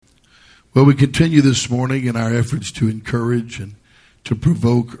Well, we continue this morning in our efforts to encourage and to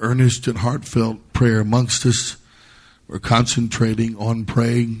provoke earnest and heartfelt prayer amongst us. We're concentrating on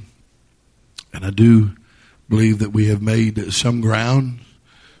praying, and I do believe that we have made some ground.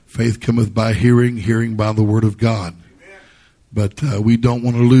 Faith cometh by hearing, hearing by the word of God. But we don't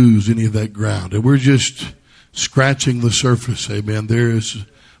want to lose any of that ground. And we're just scratching the surface, amen. There is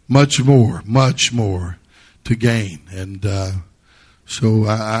much more to gain. And so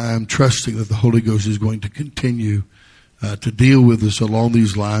I'm trusting that the Holy Ghost is going to continue to deal with us along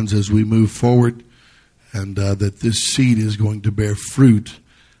these lines as we move forward, and that this seed is going to bear fruit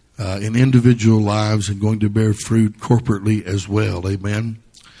in individual lives and going to bear fruit corporately as well. Amen.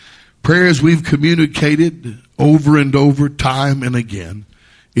 Prayer, as we've communicated over and over, time and again,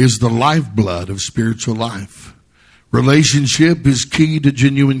 is the lifeblood of spiritual life. Relationship is key to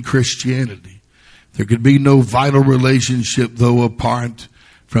genuine Christianity. There could be no vital relationship, though, apart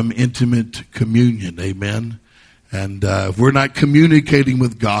from intimate communion. Amen. And if we're not communicating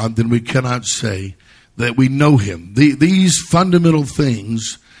with God, then we cannot say that we know Him. These fundamental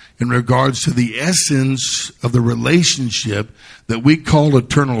things in regards to the essence of the relationship that we call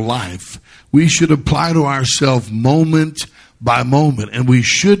eternal life, we should apply to ourselves moment by moment, and we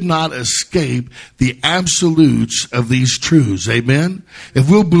should not escape the absolutes of these truths. Amen? If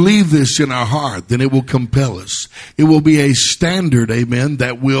we'll believe this in our heart, then it will compel us. It will be a standard, amen,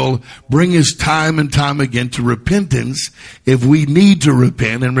 that will bring us time and time again to repentance if we need to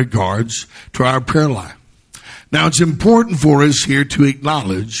repent in regards to our prayer life. Now, it's important for us here to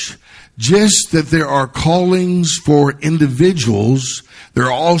acknowledge just that there are callings for individuals. There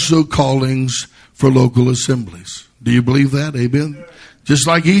are also callings for local assemblies. Do you believe that? Amen. Just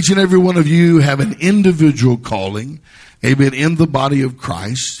like each and every one of you have an individual calling, amen, in the body of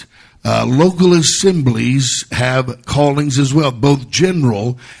Christ, local assemblies have callings as well, both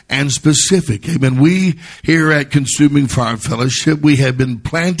general and specific. Amen. We here at Consuming Fire Fellowship, we have been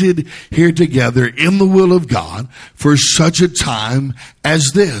planted here together in the will of God for such a time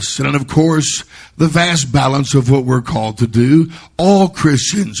as this. And of course, the vast balance of what we're called to do, all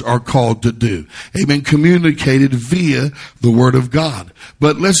Christians are called to do. Amen. Communicated via the Word of God.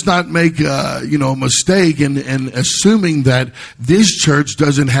 But let's not make a mistake in assuming that this church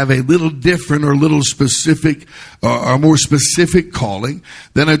doesn't have a little different or little specific or more specific calling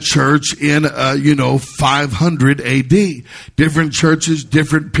than a church in 500 AD. Different churches,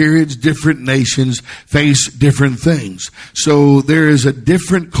 different periods, different nations face different things. So there is a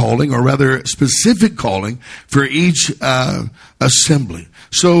different calling, or rather specific calling, for each assembly.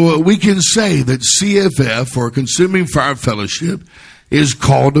 So we can say that CFF, or Consuming Fire Fellowship, is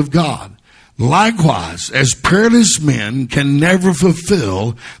called of God. Likewise, as prayerless men can never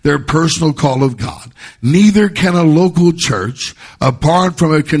fulfill their personal call of God, neither can a local church apart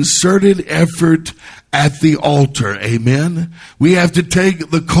from a concerted effort at the altar. Amen. We have to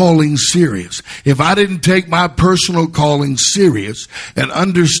take the calling serious. If I didn't take my personal calling serious and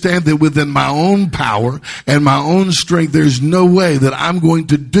understand that within my own power and my own strength, there's no way that I'm going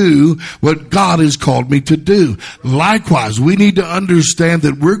to do what God has called me to do. Likewise, we need to understand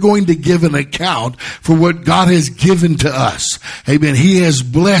that we're going to give an account for what God has given to us. Amen. He has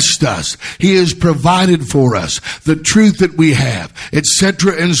blessed us. He has provided for us the truth that we have,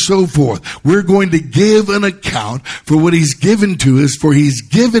 etc. and so forth. We're going to give an account for what He's given to us, for He's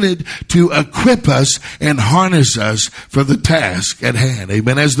given it to equip us and harness us for the task at hand.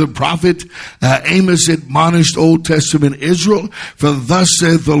 Amen. As the prophet Amos admonished Old Testament Israel, for thus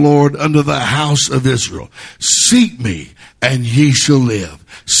saith the Lord unto the house of Israel, seek me and ye shall live.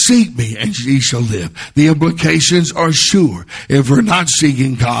 Seek me and ye shall live. The implications are sure. If we're not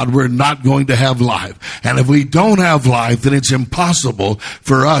seeking God, we're not going to have life. And if we don't have life, then it's impossible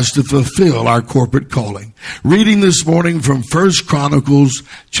for us to fulfill our corporate calling. Reading this morning from 1 Chronicles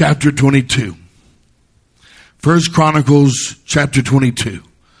chapter 22. 1 Chronicles chapter 22.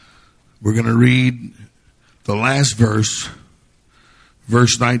 We're going to read the last verse,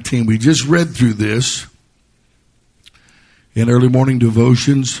 verse 19. We just read through this in early morning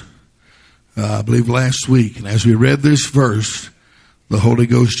devotions, I believe last week. And as we read this verse, the Holy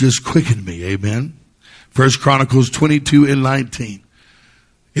Ghost just quickened me. Amen. 1 Chronicles 22 and 19.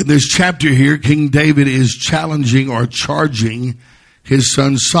 In this chapter here, King David is challenging or charging his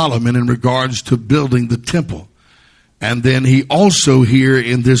son Solomon in regards to building the temple. And then he also here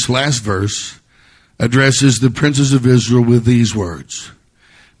in this last verse addresses the princes of Israel with these words.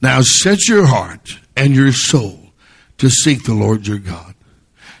 Now set your heart and your soul to seek the Lord your God.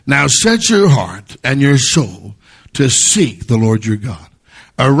 Now set your heart and your soul to seek the Lord your God.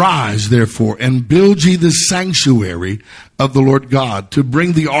 Arise, therefore, and build ye the sanctuary of the Lord God, to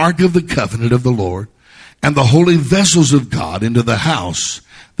bring the ark of the covenant of the Lord and the holy vessels of God into the house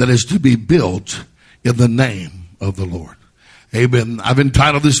that is to be built in the name of the Lord. Amen. I've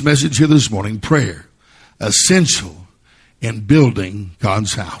entitled this message here this morning, Prayer, Essential in Building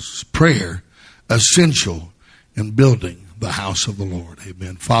God's House. Prayer, essential in building the house of the Lord.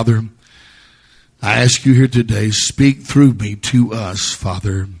 Amen. Father, I ask you here today, speak through me to us,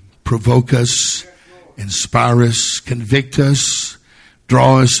 Father. Provoke us, inspire us, convict us,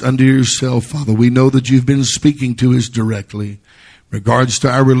 draw us unto yourself, Father. We know that you've been speaking to us directly in regards to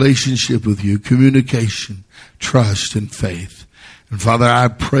our relationship with you, communication, trust, and faith. And Father, I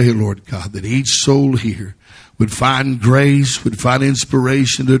pray, Lord God, that each soul here would find grace, would find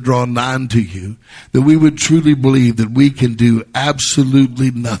inspiration to draw nigh to you, that we would truly believe that we can do absolutely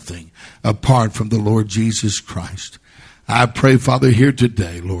nothing apart from the Lord Jesus Christ. I pray, Father, here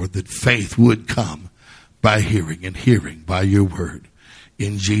today, Lord, that faith would come by hearing, and hearing by your word.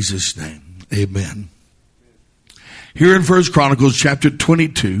 In Jesus' name, amen. Here in 1 Chronicles chapter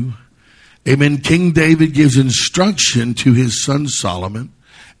 22, amen, King David gives instruction to his son Solomon,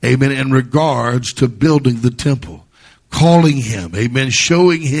 amen, in regards to building the temple, calling him, amen,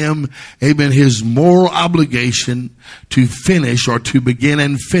 showing him, amen, his moral obligation to finish or to begin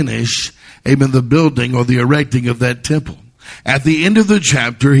and finish, amen, the building or the erecting of that temple. At the end of the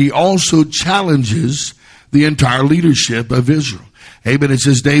chapter, he also challenges the entire leadership of Israel. Amen. It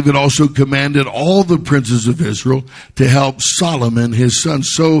says David also commanded all the princes of Israel to help Solomon, his son.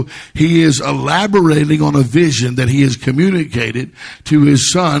 So he is elaborating on a vision that he has communicated to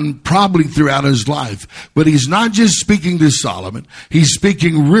his son probably throughout his life. But he's not just speaking to Solomon. He's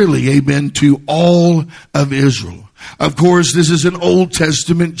speaking really, amen, to all of Israel. Of course, this is an Old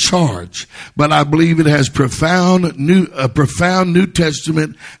Testament charge, but I believe it has a profound New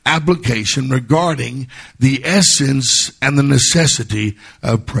Testament application regarding the essence and the necessity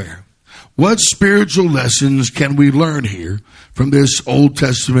of prayer. What spiritual lessons can we learn here from this Old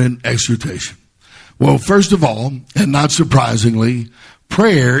Testament exhortation? Well, first of all, and not surprisingly,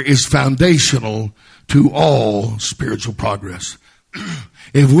 prayer is foundational to all spiritual progress.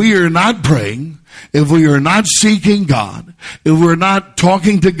 If we are not praying, if we are not seeking God, if we're not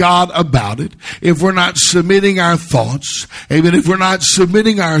talking to God about it, if we're not submitting our thoughts, amen, if we're not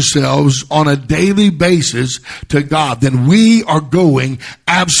submitting ourselves on a daily basis to God, then we are going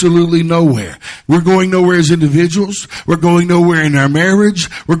absolutely nowhere. We're going nowhere as individuals. We're going nowhere in our marriage.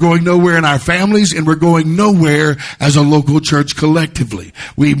 We're going nowhere in our families, and we're going nowhere as a local church collectively.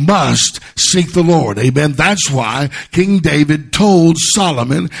 We must seek the Lord. Amen. That's why King David told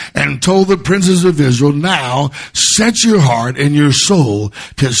Solomon and told the princes of Israel, now set your heart and your soul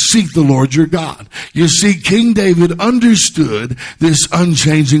to seek the Lord your God. You see, King David understood this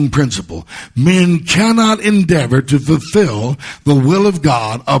unchanging principle. Men cannot endeavor to fulfill the will of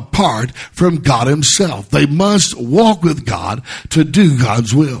God apart from God himself. They must walk with God to do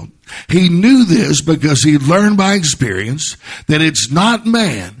God's will. He knew this because he learned by experience that it's not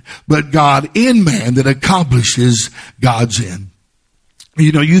man, but God in man that accomplishes God's end.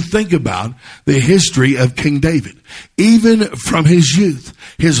 You know, you think about the history of King David. Even from his youth,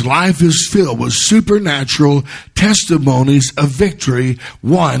 his life is filled with supernatural testimonies of victory,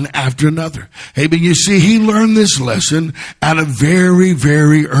 one after another. Amen. You see, he learned this lesson at a very,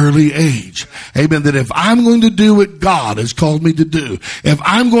 very early age. Amen. That if I'm going to do what God has called me to do, if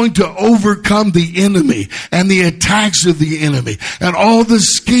I'm going to overcome the enemy and the attacks of the enemy and all the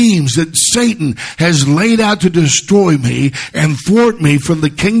schemes that Satan has laid out to destroy me and thwart me from the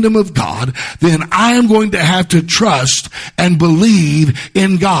kingdom of God, then I am going to have to trust and believe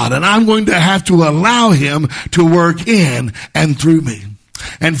in God. And I'm going to have to allow him to work in and through me.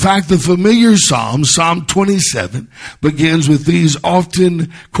 In fact, the familiar Psalm, Psalm 27, begins with these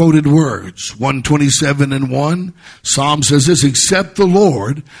often quoted words. 127:1, Psalm says this, except the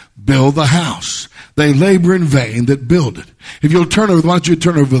Lord build the house, they labor in vain that build it. If you'll turn over, why don't you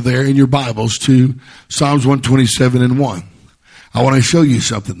turn over there in your Bibles to Psalms 127:1. I want to show you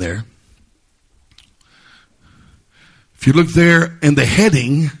something there. If you look there in the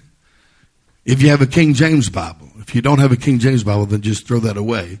heading, if you have a King James Bible. If you don't have a King James Bible, then just throw that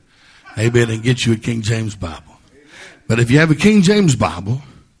away. Amen. And get you a King James Bible. But if you have a King James Bible,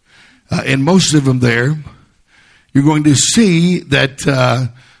 in most of them there, you're going to see that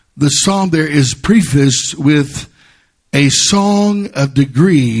the psalm there is prefaced with a song of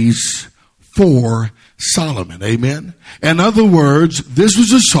degrees for Solomon. Amen. In other words, this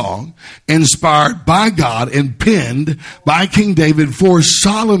was a song inspired by God and penned by King David for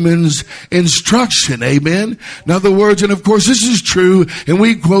Solomon's instruction. Amen. In other words, and of course this is true, and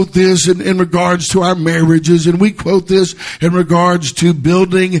we quote this in regards to our marriages, and we quote this in regards to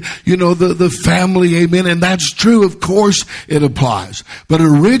building, the family. Amen. And that's true. Of course it applies. But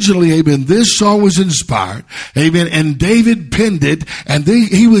originally, amen, this song was inspired. Amen. And David penned it, and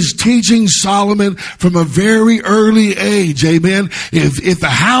he was teaching Solomon from a very early age. Amen. If the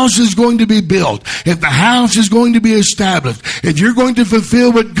house is going to be built, if the house is going to be established, if you're going to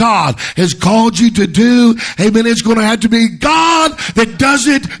fulfill what God has called you to do, amen, it's going to have to be God that does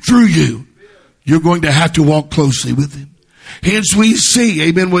it through you. You're going to have to walk closely with him. Hence we see,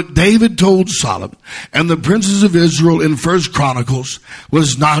 amen, what David told Solomon and the princes of Israel in 1 Chronicles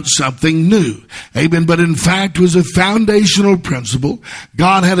was not something new. Amen. But in fact was a foundational principle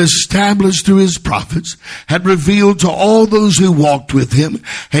God had established through his prophets, had revealed to all those who walked with him,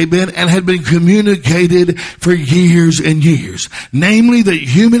 amen, and had been communicated for years and years. Namely, that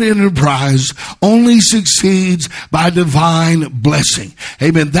human enterprise only succeeds by divine blessing.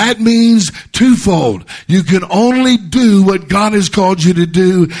 Amen. That means twofold. You can only do what God has called you to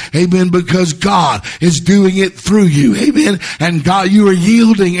do, amen, because God is doing it through you, amen, and God, you are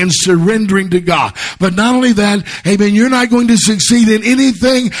yielding and surrendering to God. But not only that, amen, you're not going to succeed in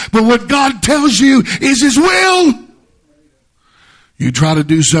anything but what God tells you is his will. You try to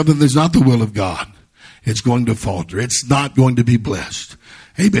do something that's not the will of God, it's going to falter. It's not going to be blessed.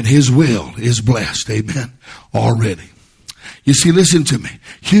 Amen. His will is blessed, amen, already. You see, listen to me.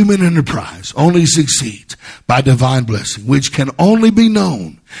 Human enterprise only succeeds by divine blessing, which can only be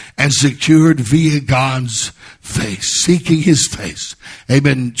known and secured via God's face, seeking his face.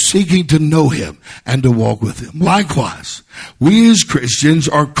 Amen. Seeking to know him and to walk with him. Likewise, we as Christians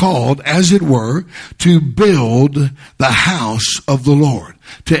are called, as it were, to build the house of the Lord.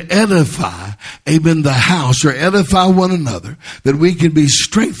 To edify, amen, the house, or edify one another, that we can be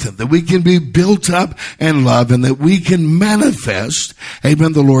strengthened, that we can be built up in love, and that we can manifest,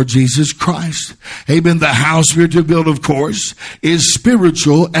 amen, the Lord Jesus Christ. Amen. The house we're to build, of course, is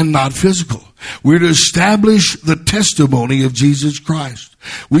spiritual and not physical. We're to establish the testimony of Jesus Christ.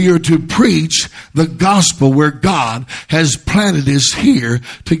 We are to preach the gospel where God has planted us here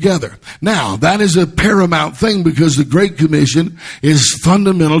together. Now, that is a paramount thing because the Great Commission is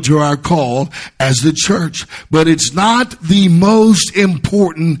fundamental to our call as the church. But it's not the most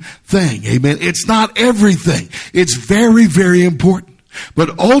important thing. Amen. It's not everything. It's very, very important.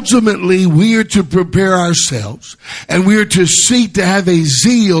 But ultimately, we are to prepare ourselves, and we are to seek to have a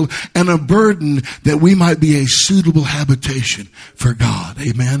zeal and a burden that we might be a suitable habitation for God.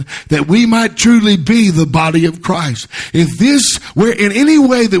 Amen. That we might truly be the body of Christ. If this were in any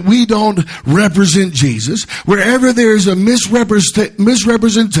way that we don't represent Jesus, wherever there is a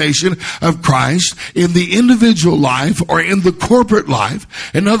misrepresentation of Christ in the individual life or in the corporate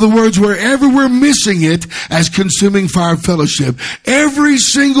life, in other words, wherever we're missing it as Consuming Fire Fellowship, every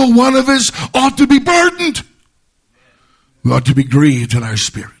single one of us ought to be burdened. We ought to be grieved in our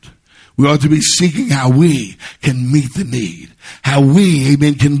spirit. We ought to be seeking how we can meet the need. How we,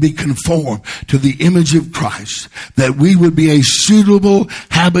 amen, can be conformed to the image of Christ. That we would be a suitable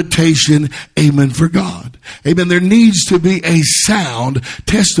habitation, amen, for God. Amen. There needs to be a sound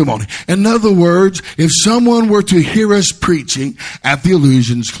testimony. In other words, if someone were to hear us preaching at the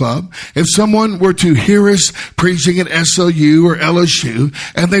Illusions Club, if someone were to hear us preaching at SLU or LSU,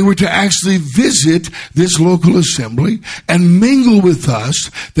 and they were to actually visit this local assembly and mingle with us,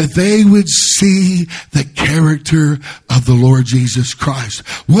 that they would see the character of the Lord Jesus Christ.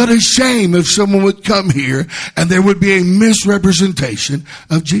 What a shame if someone would come here and there would be a misrepresentation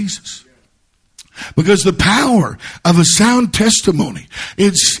of Jesus. Because the power of a sound testimony,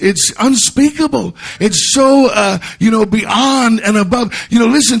 it's unspeakable. It's so, beyond and above.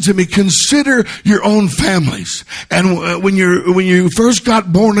 Listen to me. Consider your own families. And when you first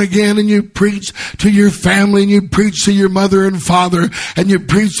got born again and you preach to your family and you preach to your mother and father and you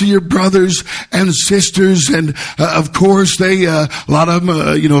preach to your brothers and sisters. And, of course, a lot of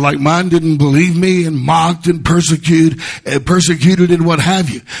them, like mine didn't believe me and mocked and persecuted and what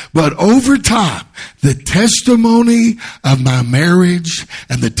have you. But over time, the testimony of my marriage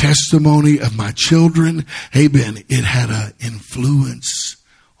and the testimony of my children, amen, it had an influence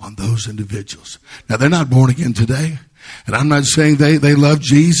on those individuals. Now, they're not born again today. And I'm not saying they love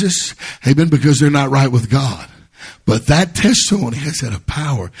Jesus, amen, because they're not right with God. But that testimony has had a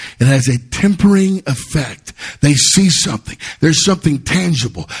power. It has a tempering effect. They see something. There's something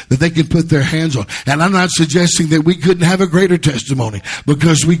tangible that they can put their hands on. And I'm not suggesting that we couldn't have a greater testimony,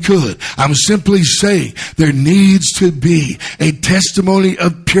 because we could. I'm simply saying there needs to be a testimony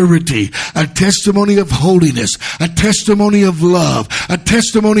of purity, a testimony of holiness, a testimony of love, a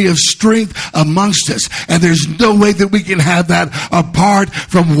testimony of strength amongst us. And there's no way that we can have that apart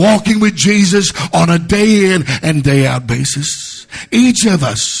from walking with Jesus on a day in and day out basis. Each of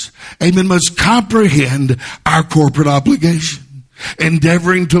us, amen, must comprehend our corporate obligation,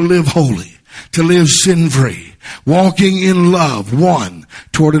 endeavoring to live holy, to live sin-free, walking in love one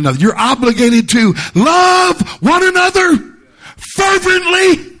toward another. You're obligated to love one another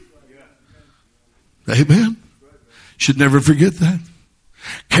fervently. Amen. Should never forget that.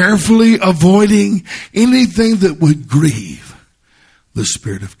 Carefully avoiding anything that would grieve the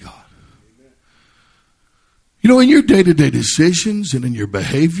Spirit of God. You know, in your day-to-day decisions and in your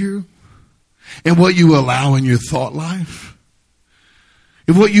behavior and what you allow in your thought life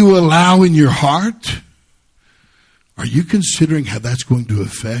and what you allow in your heart, are you considering how that's going to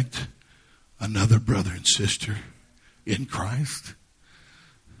affect another brother and sister in Christ?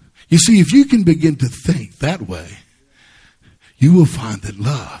 You see, if you can begin to think that way, you will find that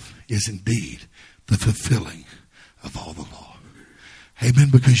love is indeed the fulfilling of all the law. Amen.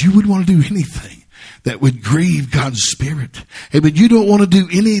 Because you wouldn't want to do anything that would grieve God's Spirit. Amen. You don't want to do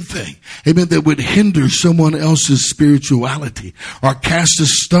anything, amen, that would hinder someone else's spirituality or cast a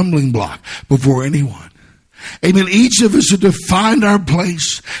stumbling block before anyone. Amen. Each of us are to find our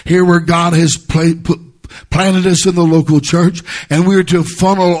place here where God has planted us in the local church, and we're to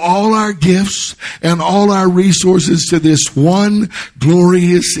funnel all our gifts and all our resources to this one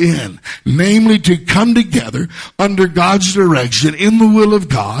glorious end, namely to come together under God's direction in the will of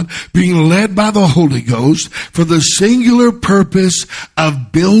God, being led by the Holy Ghost for the singular purpose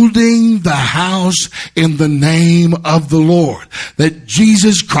of building the house in the name of the Lord, that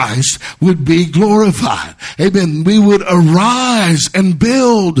Jesus Christ would be glorified. Amen. We would arise and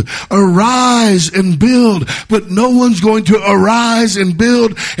build, but no one's going to arise and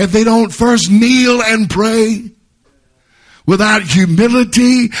build if they don't first kneel and pray. Without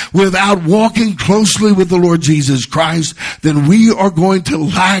humility, without walking closely with the Lord Jesus Christ, then we are going to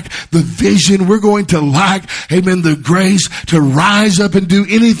lack the vision. We're going to lack, amen, the grace to rise up and do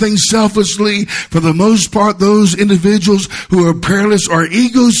anything selflessly. For the most part, those individuals who are prayerless are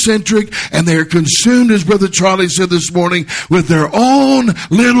egocentric, and they are consumed, as Brother Charlie said this morning, with their own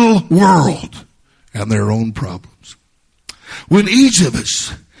little world and their own problems. When each of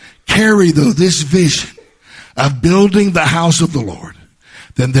us carry, though, this vision of building the house of the Lord,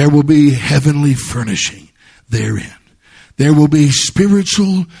 then there will be heavenly furnishing therein. There will be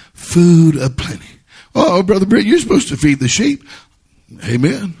spiritual food aplenty. Oh, Brother Brett, you're supposed to feed the sheep.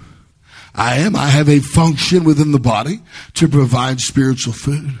 Amen. I am. I have a function within the body to provide spiritual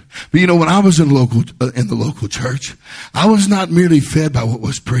food. But you know, when I was in the local church, I was not merely fed by what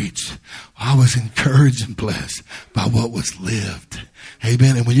was preached. I was encouraged and blessed by what was lived.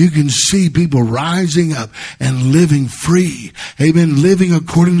 Amen. And when you can see people rising up and living free, amen, living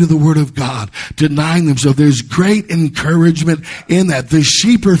according to the Word of God, denying themselves, there's great encouragement in that. The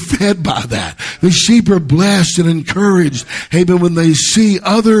sheep are fed by that. The sheep are blessed and encouraged, amen, when they see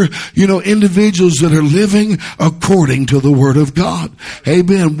other, individuals that are living according to the Word of God.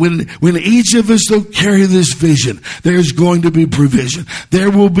 Amen. When each of us, though, carry this vision, there's going to be provision. There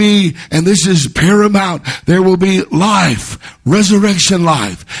will be, and this is paramount, there will be life, resurrection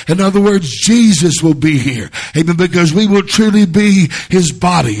life. In other words, Jesus will be here. Amen. Because we will truly be His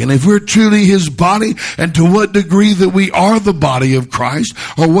body. And if we're truly His body, and to what degree that we are the body of Christ,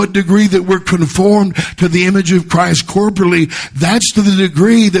 or what degree that we're conformed to the image of Christ corporately, that's to the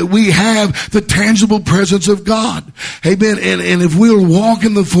degree that we have the tangible presence of God. Amen. And if we'll walk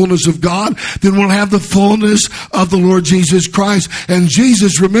in the fullness of God, then we'll have the fullness of the Lord Jesus Christ. And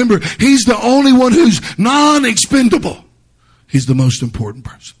Jesus, remember, He's the only one who's non-expendable. He's the most important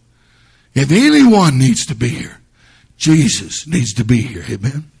person. If anyone needs to be here, Jesus needs to be here.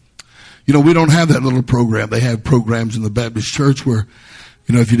 Amen. We don't have that little program. They have programs in the Baptist church where,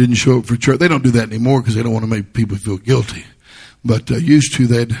 if you didn't show up for church, they don't do that anymore because they don't want to make people feel guilty. But used to,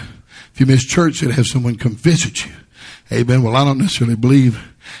 if you miss church, they'd have someone come visit you. Amen. Well, I don't necessarily believe.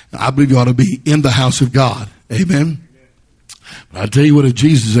 I believe you ought to be in the house of God. Amen. But I tell you what, if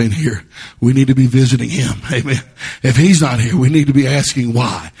Jesus ain't here, we need to be visiting him. Amen. If he's not here, we need to be asking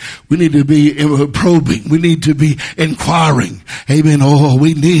why. We need to be probing. We need to be inquiring. Amen. Oh,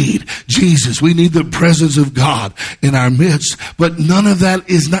 we need Jesus. We need the presence of God in our midst. But none of that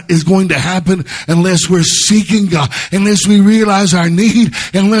is going to happen unless we're seeking God, unless we realize our need,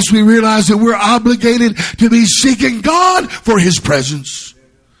 unless we realize that we're obligated to be seeking God for his presence.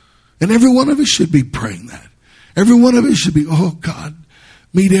 And every one of us should be praying that. Every one of us should be, oh God,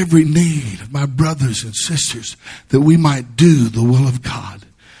 meet every need of my brothers and sisters that we might do the will of God.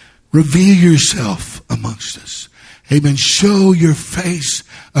 Reveal yourself amongst us. Amen. Show your face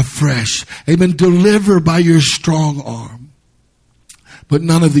afresh. Amen. Deliver by your strong arm. But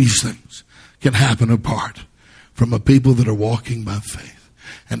none of these things can happen apart from a people that are walking by faith.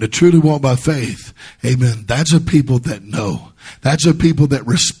 And to truly walk by faith, amen, that's a people that know. That's a people that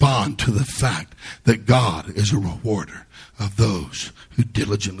respond to the fact that God is a rewarder of those who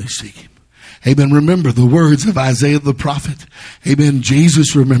diligently seek him. Amen. Remember the words of Isaiah the prophet. Amen.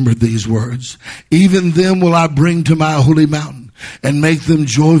 Jesus remembered these words. Even them will I bring to my holy mountain and make them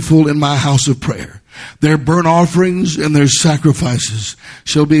joyful in my house of prayer. Their burnt offerings and their sacrifices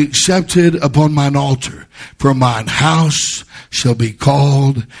shall be accepted upon mine altar. For mine house shall be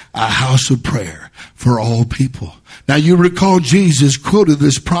called a house of prayer for all people. Now you recall Jesus quoted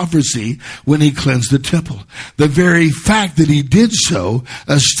this prophecy when he cleansed the temple. The very fact that he did so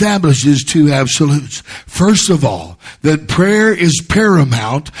establishes two absolutes. First of all, that prayer is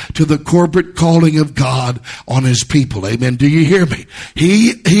paramount to the corporate calling of God on his people. Amen. Do you hear me?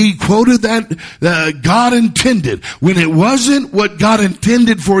 He quoted that God intended. When it wasn't what God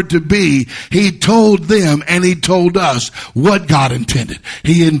intended for it to be, he told them and he told us what God intended.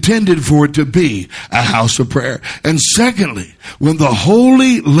 He intended for it to be a house of prayer. And secondly, when the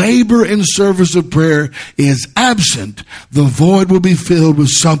holy labor and service of prayer is absent, the void will be filled with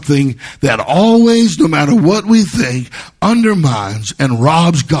something that always, no matter what we think, undermines and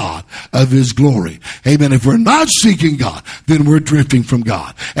robs God of his glory. Amen. If we're not seeking God, then we're drifting from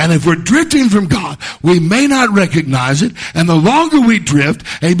God. And if we're drifting from God, we may not recognize it. And the longer we drift,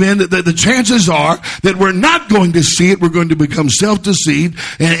 amen, the chances are that we're not going to see it. We're going to become self-deceived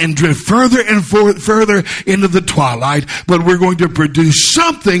and drift further and further into the twilight. But we're going to produce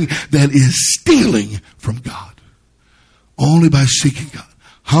something that is stealing from God. Only by seeking God,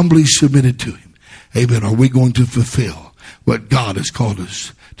 humbly submitted to him, amen, are we going to fulfill what God has called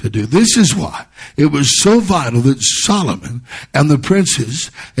us to do. This is why it was so vital that Solomon and the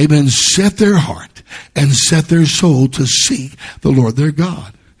princes, amen, set their heart and set their soul to seek the Lord their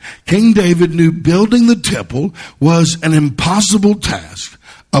God. King David knew building the temple was an impossible task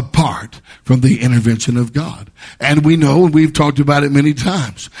apart from the intervention of God. And we know, and we've talked about it many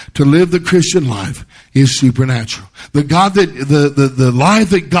times, to live the Christian life is supernatural. The life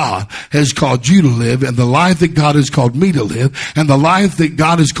that God has called you to live, and the life that God has called me to live, and the life that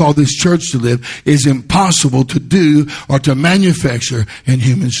God has called this church to live is impossible to do or to manufacture in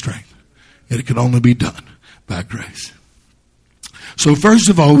human strength. It can only be done by grace. So first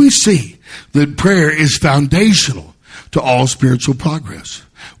of all, we see that prayer is foundational to all spiritual progress.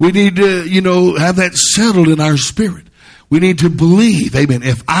 We need to, have that settled in our spirit. We need to believe, amen,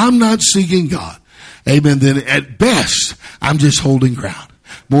 if I'm not seeking God, amen, then at best, I'm just holding ground.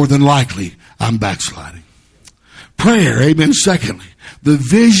 More than likely, I'm backsliding. Prayer, amen, secondly, the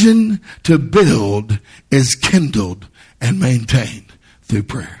vision to build is kindled and maintained through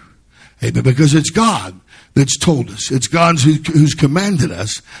prayer. Amen, because it's God that's told us. It's God who's commanded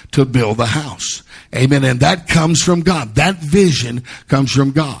us to build the house. Amen. And that comes from God. That vision comes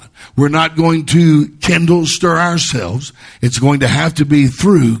from God. We're not going to stir ourselves. It's going to have to be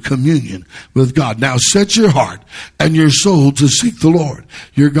through communion with God. Now set your heart and your soul to seek the Lord,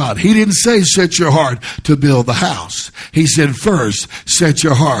 your God. He didn't say set your heart to build the house. He said first, set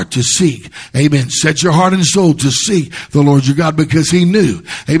your heart to seek. Amen. Set your heart and soul to seek the Lord your God, because he knew.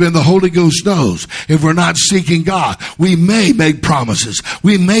 Amen. The Holy Ghost knows if we're not seeking God, we may make promises.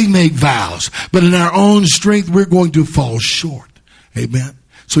 We may make vows, but in our own strength, we're going to fall short. Amen.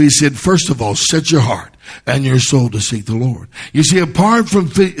 So he said, first of all, set your heart and your soul to seek the Lord. You see, apart from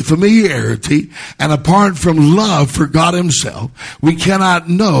familiarity and apart from love for God himself, we cannot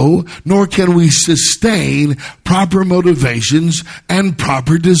know, nor can we sustain proper motivations and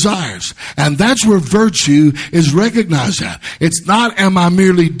proper desires. And that's where virtue is recognized at. It's not, am I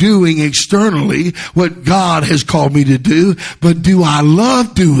merely doing externally what God has called me to do, but do I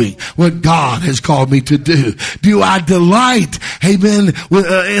love doing what God has called me to do? Do I delight, amen,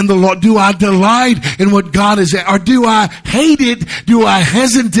 in the Lord? Do I delight in what God is at? Or do I hate it? Do I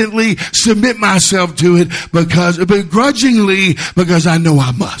hesitantly submit myself to it begrudgingly because I know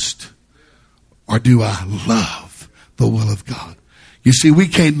I must? Or do I love the will of God? You see, we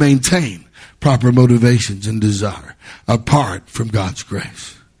can't maintain proper motivations and desire apart from God's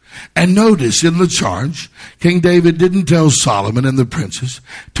grace. And notice in the charge, King David didn't tell Solomon and the princes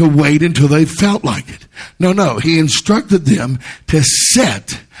to wait until they felt like it. No. He instructed them to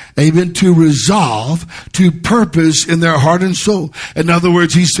set, amen, to resolve, to purpose in their heart and soul. In other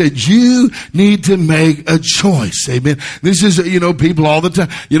words, he said, you need to make a choice. Amen. This is, people all the time,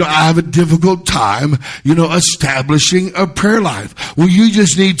 I have a difficult time, establishing a prayer life. Well, you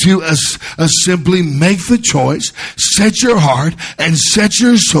just need to simply make the choice, set your heart and set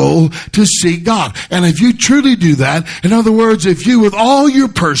your soul to seek God. And if you truly do that, in other words, if you with all your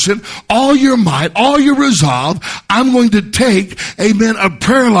person, all your might, all your resolve, I'm going to take, amen, a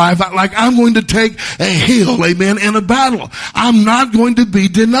prayer life like I'm going to take a hill, amen, in a battle. I'm not going to be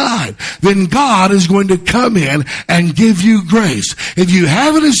denied. Then God is going to come in and give you grace. If you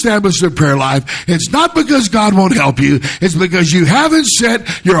haven't established a prayer life, it's not because God won't help you. It's because you haven't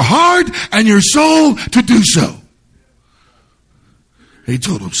set your heart and your soul to do so. He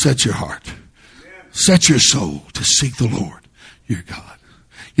told him, set your heart, set your soul to seek the Lord, your God.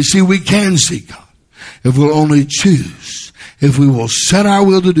 You see, we can seek God if we'll only choose, if we will set our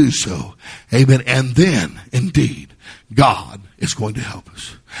will to do so. Amen. And then, indeed, God is going to help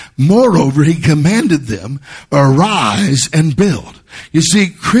us. Moreover, he commanded them, arise and build. You see,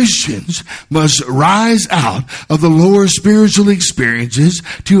 Christians must rise out of the lower spiritual experiences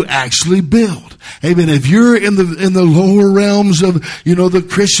to actually build. Amen. If you're in the lower realms of, the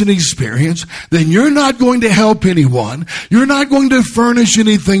Christian experience, then you're not going to help anyone. You're not going to furnish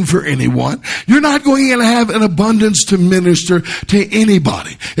anything for anyone. You're not going to have an abundance to minister to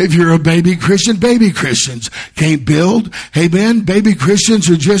anybody. If you're a baby Christian, baby Christians can't build. Amen. Baby Christians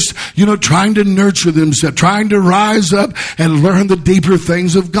are just, trying to nurture themselves, trying to rise up and learn the deeper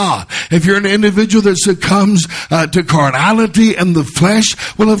things of God. If you're an individual that succumbs to carnality and the flesh,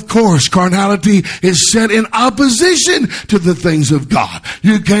 well, of course, carnality is set in opposition to the things of God.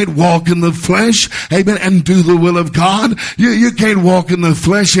 You can't walk in the flesh, amen, and do the will of God. You can't walk in the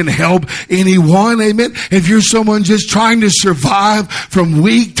flesh and help anyone, amen. If you're someone just trying to survive from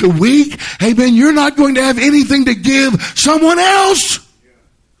week to week, amen, you're not going to have anything to give someone else.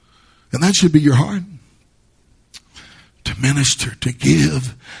 And that should be your heart. To minister, to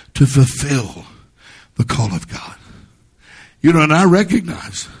give, to fulfill the call of God. And I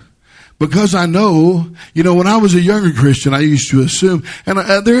recognize, because I know, when I was a younger Christian, I used to assume, and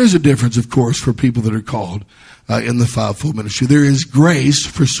there is a difference, of course, for people that are called in the fivefold ministry. There is grace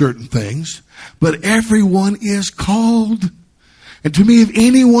for certain things, but everyone is called. And to me, if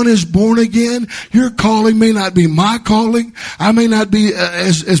anyone is born again, your calling may not be my calling. I may not be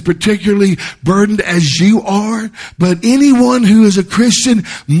as particularly burdened as you are. But anyone who is a Christian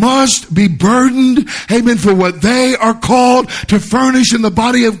must be burdened, amen, for what they are called to furnish in the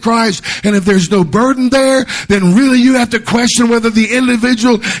body of Christ. And if there's no burden there, then really you have to question whether the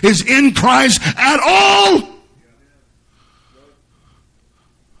individual is in Christ at all.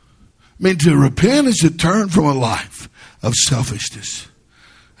 To repent is to turn from a life of selfishness.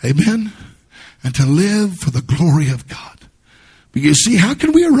 Amen? And to live for the glory of God. But you see, how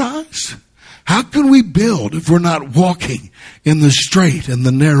can we arise? How can we build if we're not walking in the straight and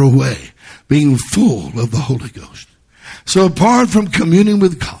the narrow way, being full of the Holy Ghost? So apart from communing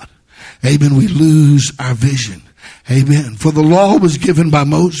with God, amen, we lose our vision. Amen. For the law was given by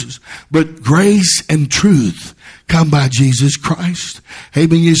Moses, but grace and truth come by Jesus Christ.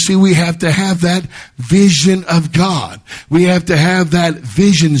 Amen. You see, we have to have that vision of God. We have to have that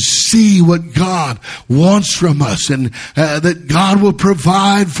vision, see what God wants from us, and that God will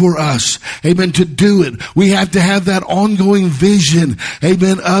provide for us. Amen. To do it. We have to have that ongoing vision.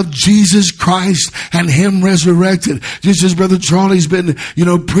 Amen. Of Jesus Christ and Him resurrected. Just as Brother Charlie's been,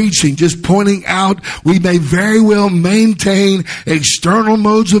 preaching, just pointing out, we may very well maintain external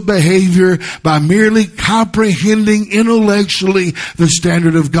modes of behavior by merely comprehending intellectually the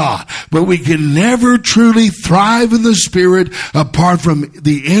standard of God. But we can never truly thrive in the Spirit apart from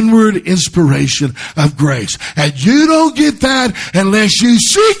the inward inspiration of grace. And you don't get that unless you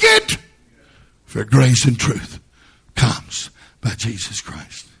seek it. For grace and truth comes by Jesus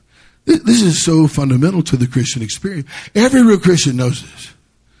Christ. This is so fundamental to the Christian experience. Every real Christian knows this.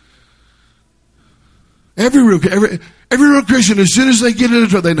 Every real Christian, as soon as they get into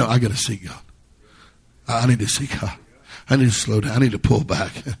trouble, they know, I got to seek God. I need to seek God. I need to slow down. I need to pull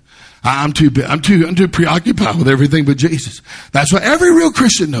back. I'm too preoccupied with everything but Jesus. That's why every real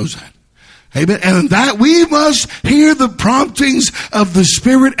Christian knows that. Amen. And that we must hear the promptings of the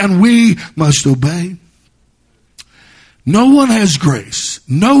Spirit and we must obey. No one has grace.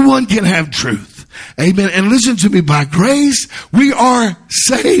 No one can have truth. Amen. And listen to me, by grace, we are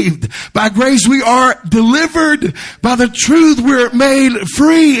saved. By grace, we are delivered. By the truth, we're made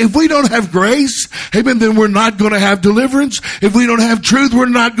free. If we don't have grace, amen, then we're not going to have deliverance. If we don't have truth, we're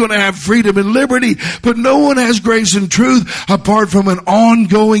not going to have freedom and liberty. But no one has grace and truth apart from an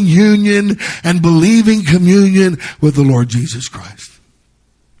ongoing union and believing communion with the Lord Jesus Christ.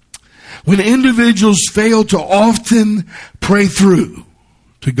 When individuals fail to often pray through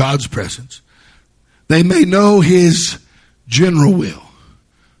to God's presence, they may know His general will.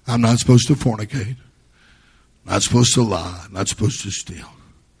 I'm not supposed to fornicate, not supposed to lie, not supposed to steal.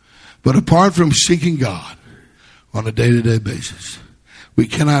 But apart from seeking God on a day-to-day basis, we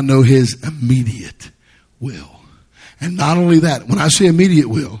cannot know His immediate will. And not only that, when I say immediate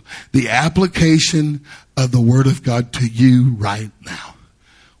will, the application of the Word of God to you right now.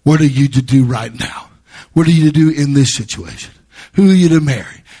 What are you to do right now? What are you to do in this situation? Who are you to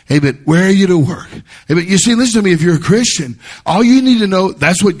marry? Hey, but where are you to work? Hey, but you see, listen to me, if you're a Christian, all you need to know,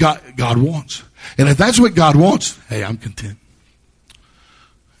 that's what God wants. And if that's what God wants, hey, I'm content.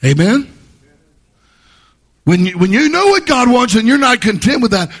 Amen? When you know what God wants and you're not content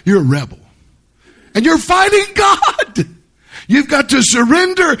with that, you're a rebel. And you're fighting God. You've got to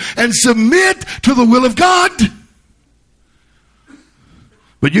surrender and submit to the will of God.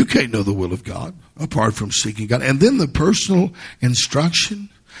 But you can't know the will of God apart from seeking God. And then the personal instruction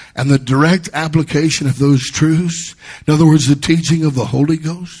and the direct application of those truths. In other words, the teaching of the Holy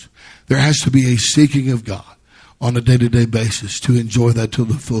Ghost. There has to be a seeking of God on a day-to-day basis to enjoy that to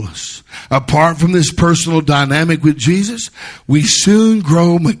the fullest. Apart from this personal dynamic with Jesus, we soon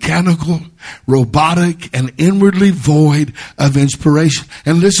grow mechanical, robotic, and inwardly void of inspiration.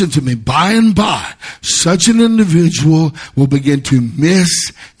 And listen to me, by and by, such an individual will begin to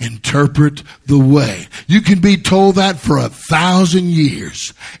misinterpret the way. You can be told that for 1,000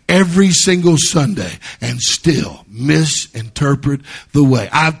 years, every single Sunday, and still misinterpret the way.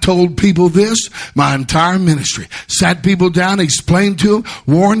 I've told people this my entire ministry. Sat people down, explained to them,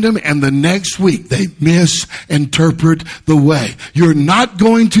 warned them, and the next week they misinterpret the way. You're not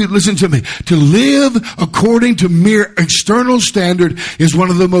going to, listen to me, to live according to mere external standard is one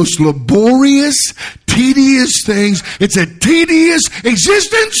of the most laborious, tedious things. It's a tedious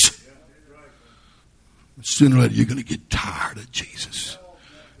existence. Sooner or later, you're going to get tired of Jesus.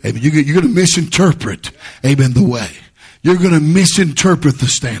 Amen. You're going to misinterpret, amen, the way. You're going to misinterpret the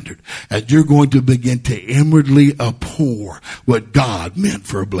standard. And you're going to begin to inwardly abhor what God meant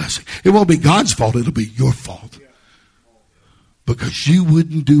for a blessing. It won't be God's fault. It'll be your fault. Because you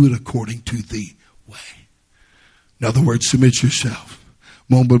wouldn't do it according to the way. In other words, submit yourself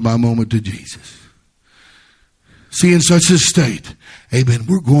moment by moment to Jesus. See, in such a state, amen,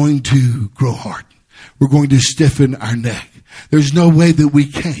 we're going to grow hardened. We're going to stiffen our neck. There's no way that we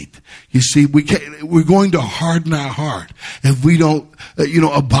can't. You see, we're going to harden our heart if we don't,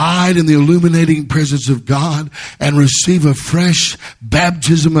 abide in the illuminating presence of God and receive a fresh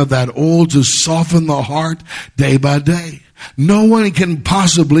baptism of that oil to soften the heart day by day. No one can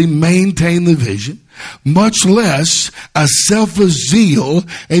possibly maintain the vision, much less a selfless zeal,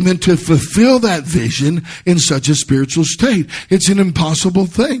 amen, to fulfill that vision in such a spiritual state. It's an impossible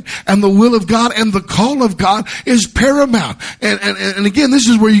thing. And the will of God and the call of God is paramount. And again, this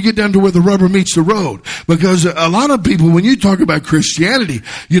is where you get down to where the rubber meets the road. Because a lot of people, when you talk about Christianity,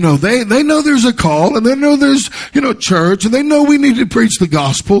 they know there's a call and they know there's, church and they know we need to preach the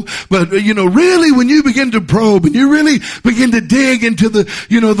gospel. But, really when you begin to probe and you really begin to dig into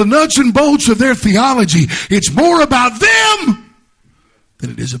the nuts and bolts of their theology, it's more about them than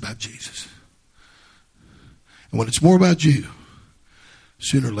it is about Jesus. And when it's more about you,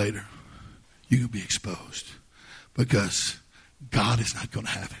 sooner or later, you will be exposed because God is not going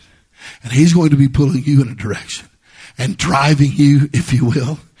to have it. And He's going to be pulling you in a direction and driving you, if you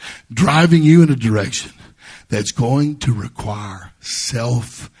will, driving you in a direction that's going to require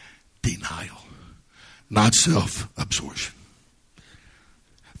self-denial, not self-absorption.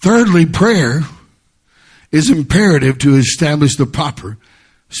 Thirdly, prayer is imperative to establish the proper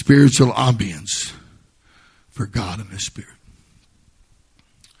spiritual ambience for God and His Spirit.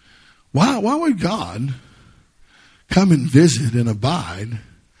 Why would God come and visit and abide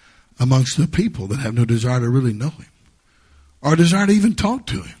amongst the people that have no desire to really know Him or desire to even talk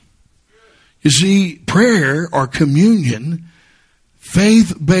to Him? You see, prayer or communion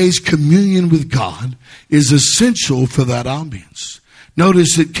faith-based communion with God is essential for that ambience.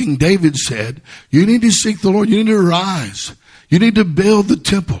 Notice that King David said, you need to seek the Lord. You need to arise. You need to build the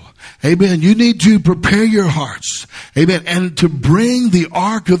temple. Amen. You need to prepare your hearts. Amen. And to bring the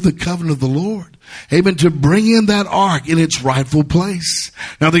ark of the covenant of the Lord. Amen. To bring in that ark in its rightful place.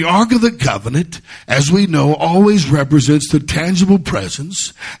 Now, the ark of the covenant, as we know, always represents the tangible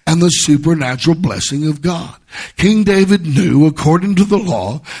presence and the supernatural blessing of God. King David knew, according to the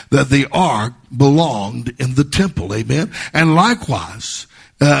law, that the ark belonged in the temple. Amen. And likewise,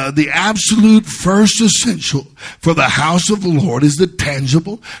 the absolute first essential for the house of the Lord is the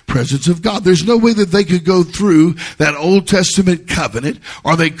tangible presence of God. There's no way that they could go through that Old Testament covenant,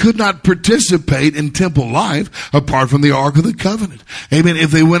 or they could not participate in temple life apart from the Ark of the Covenant. Amen. If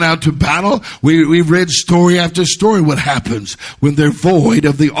they went out to battle, we've read story after story what happens when they're void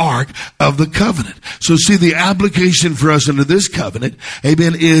of the Ark of the Covenant. So see, the application for us under this covenant,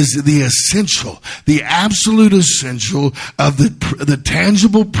 amen, is the essential, the absolute essential of the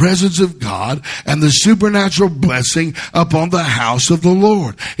tangible presence of God and the supernatural blessing upon the house of the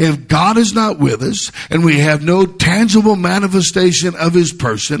Lord. If God is not with us and we have no tangible manifestation of his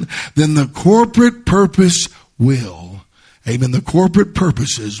person, then the corporate purpose will, amen, the corporate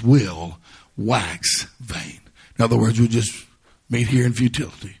purposes will wax vain. In other words, we'll just meet here in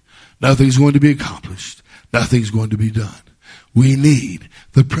futility. Nothing's going to be accomplished. Nothing's going to be done. We need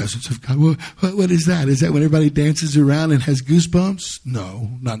the presence of God. Well, what is that? Is that when everybody dances around and has goosebumps? No,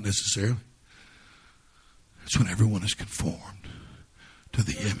 not necessarily. It's when everyone is conformed to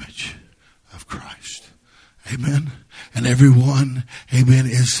the image of Christ. Amen. And everyone, amen,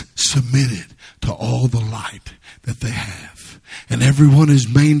 is submitted to all the light that they have. And everyone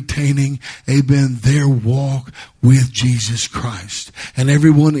is maintaining, amen, their walk with Jesus Christ. And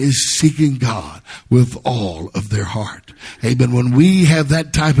everyone is seeking God with all of their heart. Amen. When we have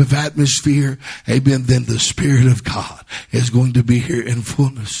that type of atmosphere, amen, then the Spirit of God is going to be here in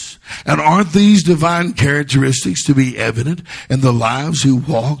fullness. And aren't these divine characteristics to be evident in the lives who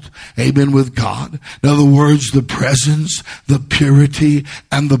walked, amen, with God? In other words, the presence, the purity,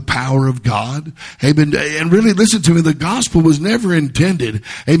 and the power of God. Amen. And really, listen to me, the gospel was never intended,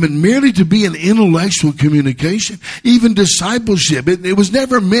 amen, merely to be an intellectual communication, even discipleship. It was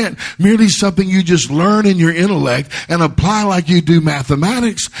never meant merely something you just learn in your intellect and apply like you do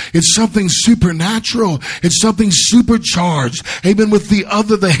mathematics. It's something supernatural. It's something supercharged, amen, with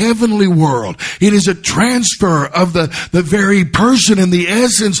the heavenly world. It is a transfer of the very person and the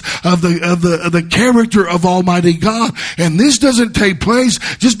essence of the character of Almighty God. And this doesn't take place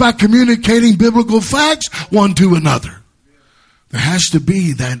just by communicating biblical facts one to another. There has to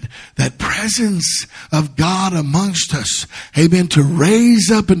be that presence of God amongst us. Amen. To raise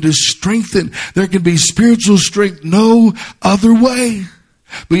up and to strengthen. There can be spiritual strength no other way.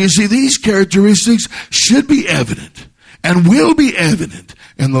 But you see, these characteristics should be evident and will be evident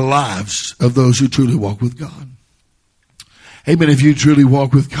in the lives of those who truly walk with God. Amen. If you truly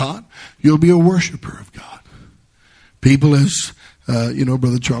walk with God, you'll be a worshiper of God. People, as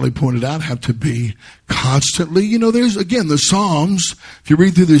Brother Charlie pointed out, have to be constantly, there's, again, the Psalms. If you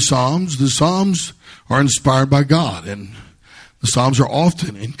read through the Psalms are inspired by God. And the Psalms are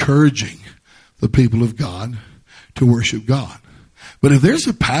often encouraging the people of God to worship God. But if there's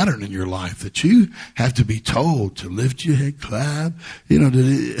a pattern in your life that you have to be told to lift your head, clap,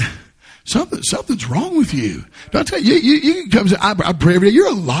 something's wrong with you. Don't tell you can come and say, I pray every day. You're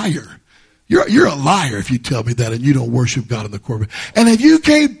a liar. You're a liar if you tell me that and you don't worship God in the corporate. And if you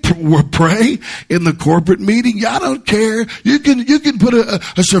can't pray in the corporate meeting, I don't care. You can put a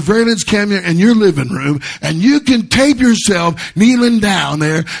surveillance camera in your living room and you can tape yourself kneeling down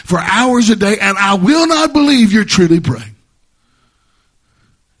there for hours a day, and I will not believe you're truly praying.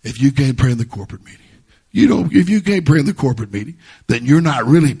 If you can't pray in the corporate meeting, if you can't pray in the corporate meeting, then you're not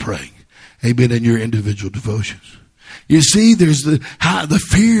really praying. Amen. In your individual devotions. You see, there's the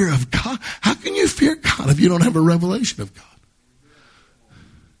fear of God. How can you fear God if you don't have a revelation of God?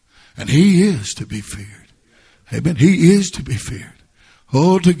 And He is to be feared. Amen. He is to be feared.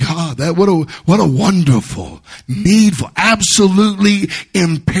 Oh, to God, what a wonderful, needful, absolutely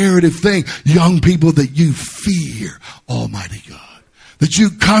imperative thing, young people, that you fear Almighty God, that you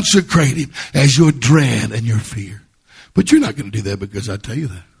consecrate Him as your dread and your fear. But you're not going to do that because I tell you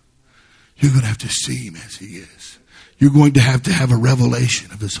that. You're going to have to see Him as He is. You're going to have a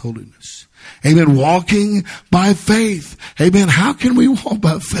revelation of His holiness. Amen. Walking by faith. Amen. How can we walk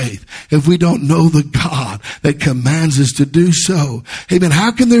by faith if we don't know the God that commands us to do so? Amen.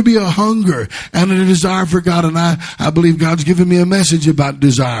 How can there be a hunger and a desire for God? And I believe God's given me a message about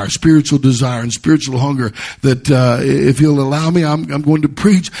desire, spiritual desire and spiritual hunger that, if He'll allow me, I'm going to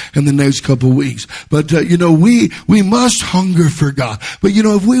preach in the next couple of weeks. But, we must hunger for God. But,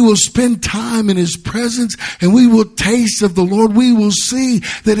 if we will spend time in His presence and we will taste of the Lord, we will see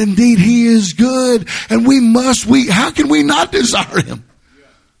that indeed He is good, and how can we not desire Him?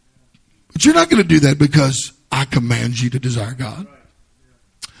 But you're not going to do that because I command you to desire God.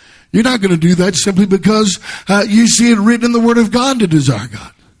 You're not going to do that simply because you see it written in the Word of God to desire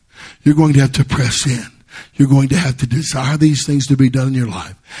God. You're going to have to press in. You're going to have to desire these things to be done in your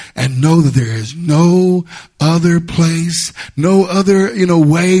life and know that there is no other place, no other,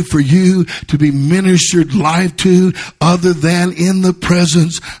 way for you to be ministered life to other than in the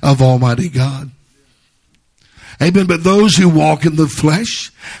presence of Almighty God. Amen. But those who walk in the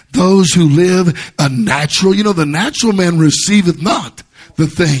flesh, those who live a natural, the natural man receiveth not the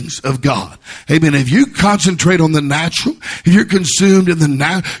things of God. Amen. If you concentrate on the natural, if you're consumed in the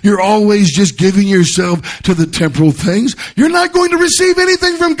natural, you're always just giving yourself to the temporal things, you're not going to receive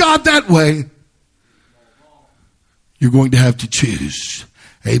anything from God that way. You're going to have to choose.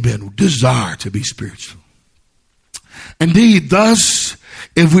 Amen. Desire to be spiritual. Indeed, thus,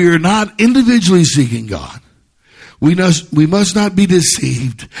 if we are not individually seeking God, we must not be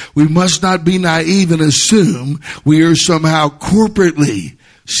deceived. We must not be naive and assume we are somehow corporately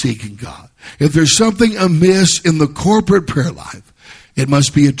seeking God. If there's something amiss in the corporate prayer life, it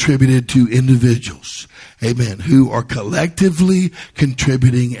must be attributed to individuals, amen, who are collectively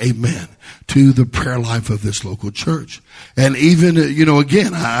contributing, amen, to the prayer life of this local church. And even,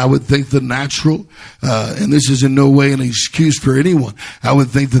 again, I would think the natural, and this is in no way an excuse for anyone, I would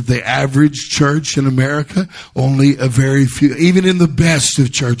think that the average church in America, only a very few, even in the best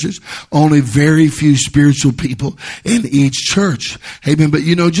of churches, only very few spiritual people in each church. Amen. But,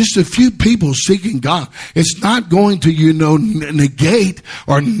 just a few people seeking God, it's not going to, negate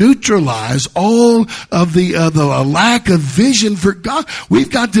or neutralize all of the lack of vision for God.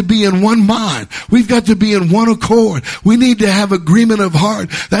 We've got to be in one mind. We've got to be in one accord. We need to have agreement of heart.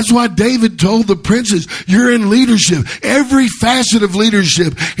 That's why David told the princes, you're in leadership. Every facet of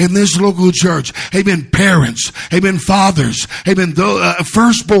leadership in this local church. Amen. Parents. Amen. Fathers. Amen.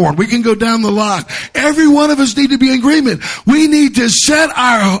 Firstborn. We can go down the line. Every one of us need to be in agreement. We need to set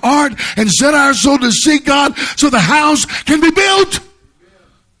our heart and set our soul to seek God so the house can be built.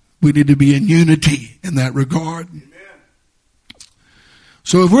 We need to be in unity in that regard.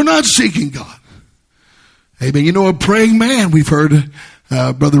 So if we're not seeking God, amen, a praying man, we've heard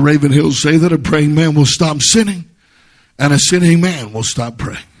Brother Ravenhill say that a praying man will stop sinning and a sinning man will stop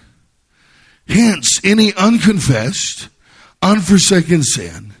praying. Hence, any unconfessed, unforsaken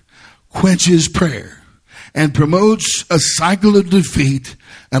sin quenches prayer and promotes a cycle of defeat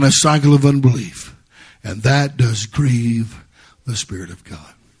and a cycle of unbelief. And that does grieve the Spirit of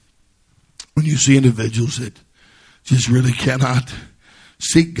God. When you see individuals that just really cannot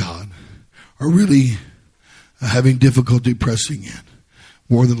seek God are really having difficulty pressing in,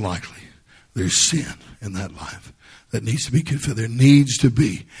 more than likely there's sin in that life that needs to be confessed. There needs to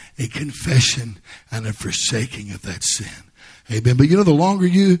be a confession and a forsaking of that sin. Amen. But the longer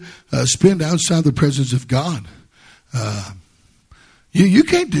you spend outside the presence of God, you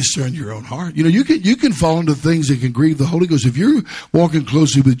can't discern your own heart. You can fall into things that can grieve the Holy Ghost if you're walking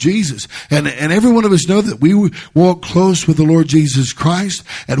closely with Jesus. And every one of us know that we walk close with the Lord Jesus Christ,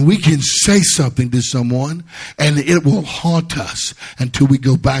 and we can say something to someone, and it will haunt us until we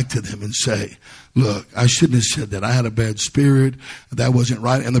go back to them and say, look, I shouldn't have said that. I had a bad spirit. That wasn't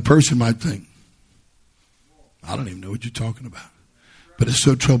right. And the person might think, I don't even know what you're talking about. But it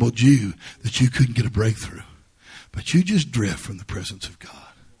so troubled you that you couldn't get a breakthrough. But you just drift from the presence of God.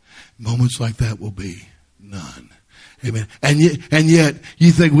 Moments like that will be none. Amen. And yet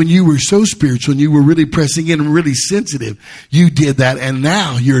you think when you were so spiritual and you were really pressing in and really sensitive, you did that, and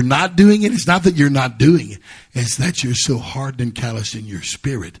now you're not doing it. It's not that you're not doing it. It's that you're so hardened and callous in your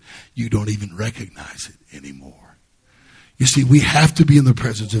spirit, you don't even recognize it anymore. You see, we have to be in the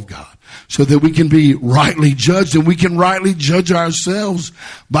presence of God so that we can be rightly judged, and we can rightly judge ourselves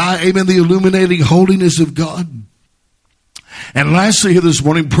by, amen, the illuminating holiness of God. And lastly here this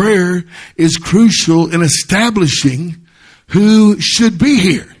morning, prayer is crucial in establishing who should be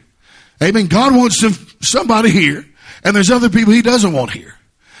here. Amen. God wants somebody here, and there's other people He doesn't want here.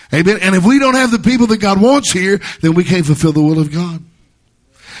 Amen. And if we don't have the people that God wants here, then we can't fulfill the will of God.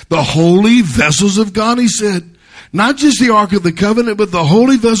 The holy vessels of God, He said, not just the Ark of the Covenant, but the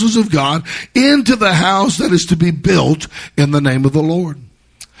holy vessels of God into the house that is to be built in the name of the Lord.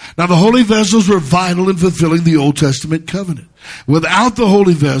 Now, the holy vessels were vital in fulfilling the Old Testament covenant. Without the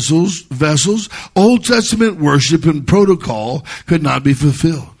holy vessels, Old Testament worship and protocol could not be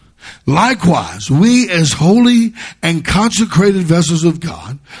fulfilled. Likewise, we as holy and consecrated vessels of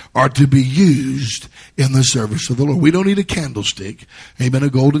God are to be used in the service of the Lord. We don't need a candlestick, amen, a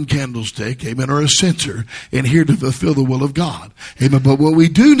golden candlestick, amen, or a censer in here to fulfill the will of God, amen. But what we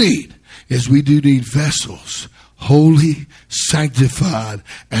do need is we do need vessels, holy, sanctified,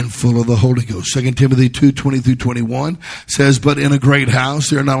 and full of the Holy Ghost. 2 Timothy 2:20-21 says, but in a great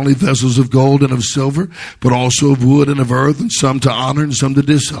house there are not only vessels of gold and of silver, but also of wood and of earth, and some to honor and some to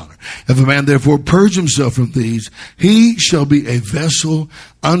dishonor. If a man therefore purge himself from these, he shall be a vessel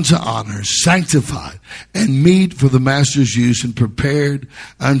unto honor, sanctified, and meet for the master's use, and prepared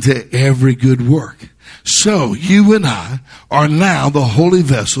unto every good work. So you and I are now the holy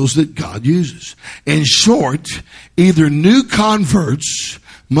vessels that God uses. In short, either new converts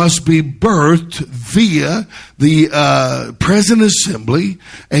must be birthed via the present assembly,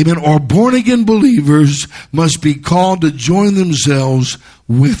 amen, or born again believers must be called to join themselves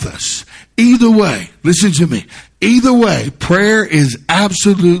with us. Either way, listen to me. Either way, prayer is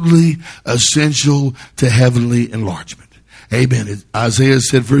absolutely essential to heavenly enlargement. Amen. Isaiah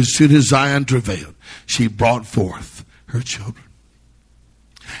said, for as soon as Zion travailed, she brought forth her children.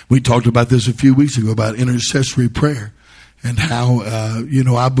 We talked about this a few weeks ago about intercessory prayer and how,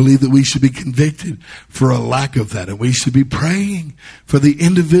 I believe that we should be convicted for a lack of that. And we should be praying for the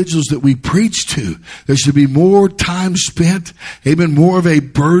individuals that we preach to. There should be more time spent, amen, more of a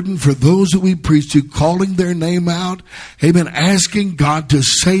burden for those that we preach to, calling their name out, amen, asking God to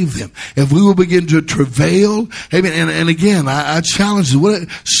save them. If we will begin to travail, amen, and again, I challenge you,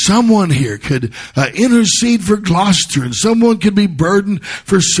 someone here could intercede for Gloucester, and someone could be burdened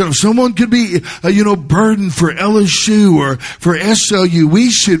for, someone could be, burdened for LSU or for SLU. We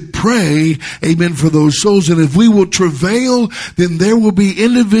should pray, amen, for those souls. And if we will travail, then there will be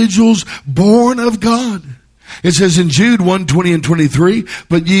individuals born of God. It says in Jude 1:20-23,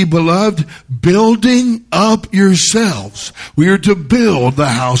 but ye beloved, building up yourselves. We are to build the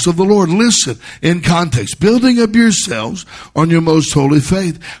house of the Lord. Listen, in context, building up yourselves on your most holy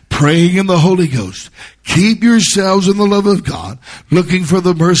faith, praying in the Holy Ghost. Keep yourselves in the love of God, looking for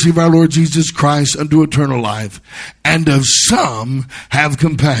the mercy of our Lord Jesus Christ unto eternal life. And of some have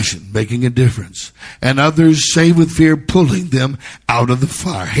compassion, making a difference. And others save with fear, pulling them out of the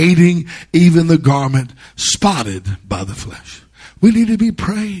fire, hating even the garment spotted by the flesh. We need to be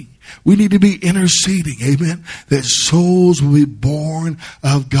praying. We need to be interceding, amen, that souls will be born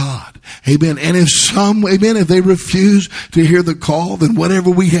of God, amen. And if some, amen, if they refuse to hear the call, then whatever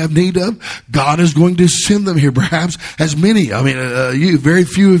we have need of, God is going to send them here. Perhaps as many, very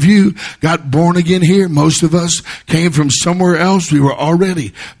few of you got born again here. Most of us came from somewhere else. We were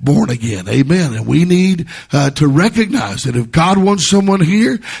already born again, amen. And we need to recognize that if God wants someone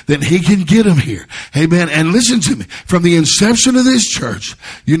here, then he can get them here, amen. And listen to me, from the inception of this church,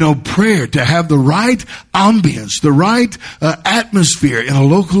 prayer, to have the right ambience, the right atmosphere in a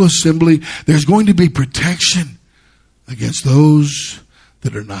local assembly, there's going to be protection against those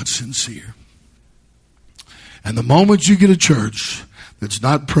that are not sincere. And the moment you get a church that's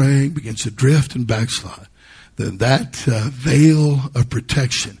not praying, begins to drift and backslide, then that veil of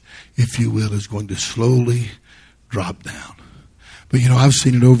protection, if you will, is going to slowly drop down. But I've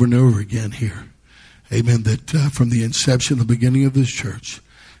seen it over and over again here. Amen. That from the inception, the beginning of this church,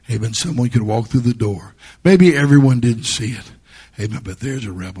 amen, someone could walk through the door. Maybe everyone didn't see it. Amen. But there's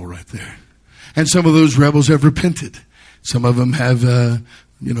a rebel right there. And some of those rebels have repented. Some of them have,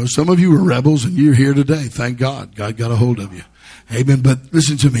 some of you were rebels and you're here today. Thank God. God got a hold of you. Amen. But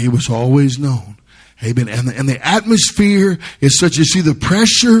listen to me. It was always known. Amen. And the atmosphere is such, you see, the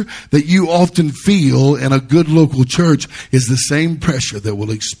pressure that you often feel in a good local church is the same pressure that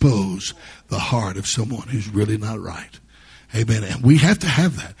will expose the heart of someone who's really not right. Amen. And we have to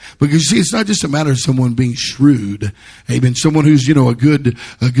have that. Because you see, it's not just a matter of someone being shrewd. Amen. Someone who's, a good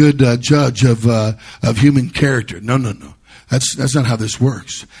judge of human character. No. That's not how this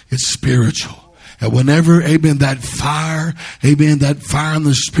works. It's spiritual. And whenever, amen, that fire in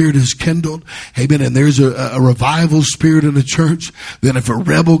the Spirit is kindled, amen, and there's a revival spirit in the church, then if a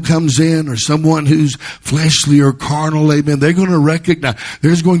rebel comes in or someone who's fleshly or carnal, amen, they're going to recognize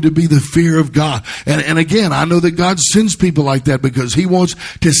there's going to be the fear of God. And again, I know that God sends people like that because he wants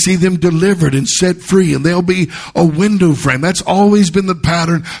to see them delivered and set free, and there'll be a window frame. That's always been the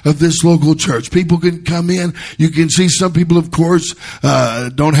pattern of this local church. People can come in. You can see some people, of course,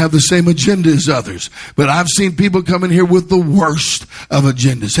 don't have the same agenda as others. others. But I've seen people come in here with the worst of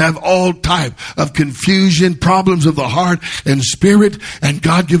agendas, have all type of confusion, problems of the heart and spirit, and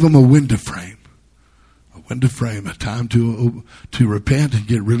God give them a window frame. A window frame, a time to repent and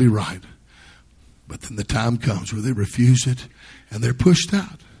get really right. But then the time comes where they refuse it and they're pushed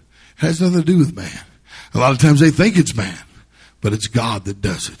out. It has nothing to do with man. A lot of times they think it's man, but it's God that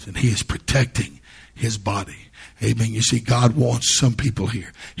does it, and He is protecting His body. Amen. You see, God wants some people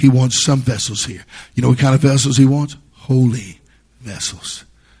here. He wants some vessels here. You know what kind of vessels He wants? Holy vessels.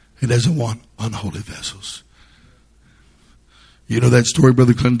 He doesn't want unholy vessels. You know that story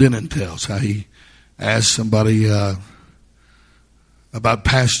Brother Clendenin tells, how he asked somebody about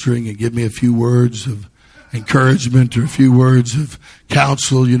pastoring and give me a few words of encouragement or a few words of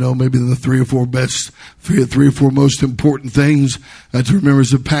counsel, you know, maybe the three or four most important things to remember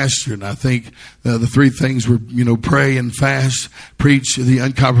as a pastor. And I think the three things were, you know, pray and fast, preach the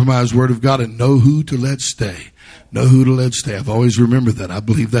uncompromised word of God, and know who to let stay. Know who to let stay. I've always remembered that. I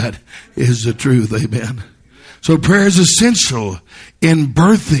believe that is the truth. Amen. So prayer is essential in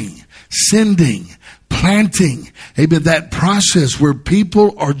birthing, sending, planting, amen, that process where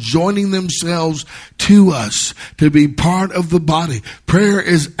people are joining themselves to us to be part of the body. Prayer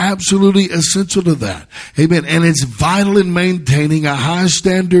is absolutely essential to that. Amen. And it's vital in maintaining a high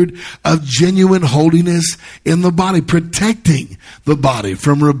standard of genuine holiness in the body, protecting the body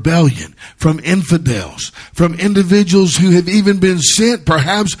from rebellion, from infidels, from individuals who have even been sent,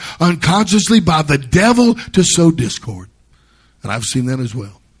 perhaps unconsciously, by the devil to sow discord. And I've seen that as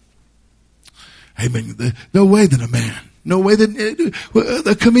well. Amen. No way that a man, no way that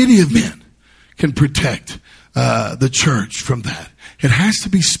a committee of men can protect the church from that. It has to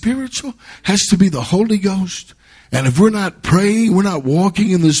be spiritual, has to be the Holy Ghost. And if we're not praying, we're not walking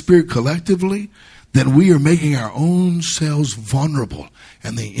in the Spirit collectively, then we are making our own selves vulnerable,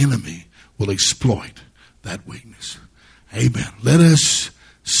 and the enemy will exploit that weakness. Amen. Let us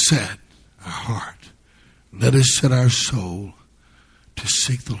set our heart, let us set our soul to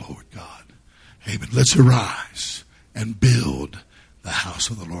seek the Lord God. Amen. Let's arise and build the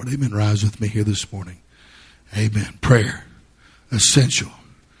house of the Lord. Amen. Rise with me here this morning. Amen. Prayer, essential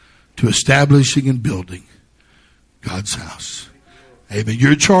to establishing and building God's house. Amen.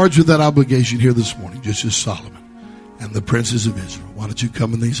 You're charged with that obligation here this morning, just as Solomon and the princes of Israel. Why don't you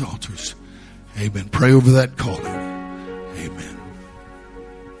come in these altars? Amen. Pray over that calling. Amen.